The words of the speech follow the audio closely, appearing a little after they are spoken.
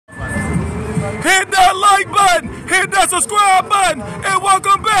hit that like button, hit that subscribe button, and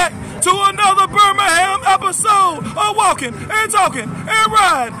welcome back to another Birmingham episode of Walking and Talking and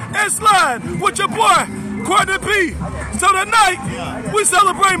Ride and Slide with your boy, Courtney P. So tonight, we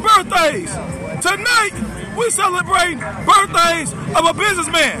celebrate birthdays. Tonight, we celebrate birthdays of a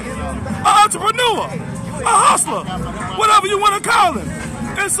businessman, an entrepreneur, a hustler, whatever you want to call him.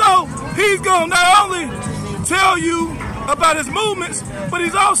 And so, he's going to not only tell you about his movements, but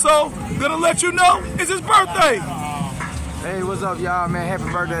he's also going to let you know it's his birthday. Hey, what's up, y'all, man?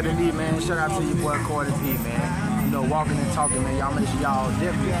 Happy birthday to me, man. Shout out to your boy, Courtney P, man. You know, Walking and Talking, man. Y'all make sure y'all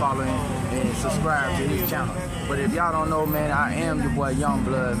definitely following and subscribe to his channel. But if y'all don't know, man, I am your boy,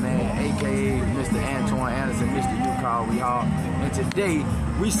 Youngblood, man, a.k.a. Mr. Antoine Anderson, Mr. U-Call, we all. And today,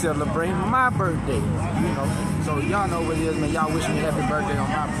 we celebrate my birthday, you know. So y'all know what it is, man. Y'all wish me happy birthday on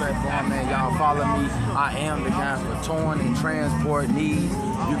my platform, man. Y'all follow me. I am the guy for towing and transport needs.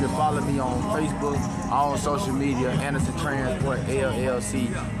 You can follow me on Facebook, all social media, Anderson Transport,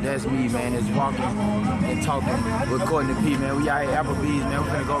 LLC. That's me, man. It's Walking and Talking with Courtney P, man. We out here at Applebee's, man.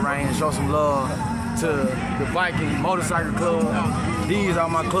 We're gonna go around here and show some love to the Viking Motorcycle Club. These are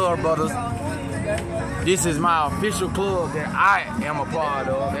my club brothers. This is my official club that I am a part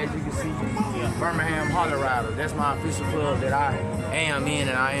of. As you can see, Birmingham Harley Riders. That's my official club that I am in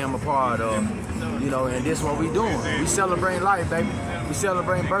and I am a part of. You know, and this is what we doing. We celebrate life, baby. We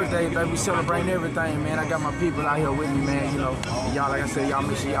celebrate birthdays, baby. We celebrate everything, man. I got my people out here with me, man. You know, and y'all, like I said, y'all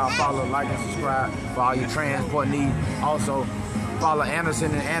make sure y'all follow, like, and subscribe for all your transport needs. Also, follow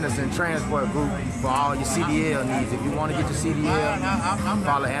Anderson and Anderson Transport Group for all your CDL needs. If you want to get your CDL,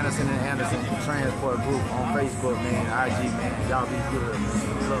 follow Anderson and Anderson Transport Group on Facebook, man, IG, man. Y'all be good,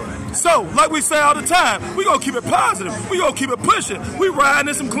 man. So, like we say all the time, we gonna keep it positive. We gonna keep it pushing. We riding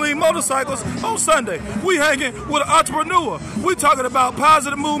in some clean motorcycles on Sunday. We hanging with an entrepreneur. We talking about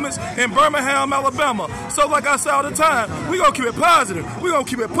positive movements in Birmingham, Alabama. So, like I say all the time, we gonna keep it positive. We gonna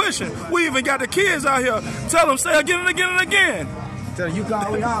keep it pushing. We even got the kids out here. Tell them, say again and again and again. So you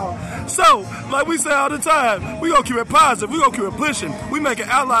call we all. So, like we say all the time, we gonna keep it positive, we gonna keep it pushing. We making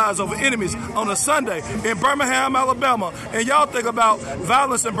allies over enemies on a Sunday in Birmingham, Alabama. And y'all think about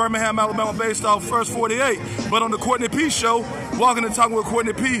violence in Birmingham, Alabama based off First 48. But on the Courtney P show, Walking and Talking with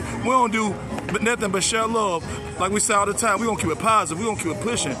Courtney P, we don't do nothing but share love. Like we say all the time, we gonna keep it positive, we gonna keep it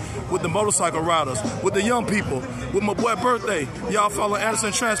pushing with the motorcycle riders, with the young people, with my boy birthday. Y'all follow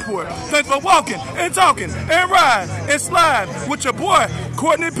Anderson Transport. Thanks for walking and talking and ride and slide with your boy,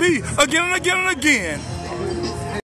 Courtney P, again and again and again.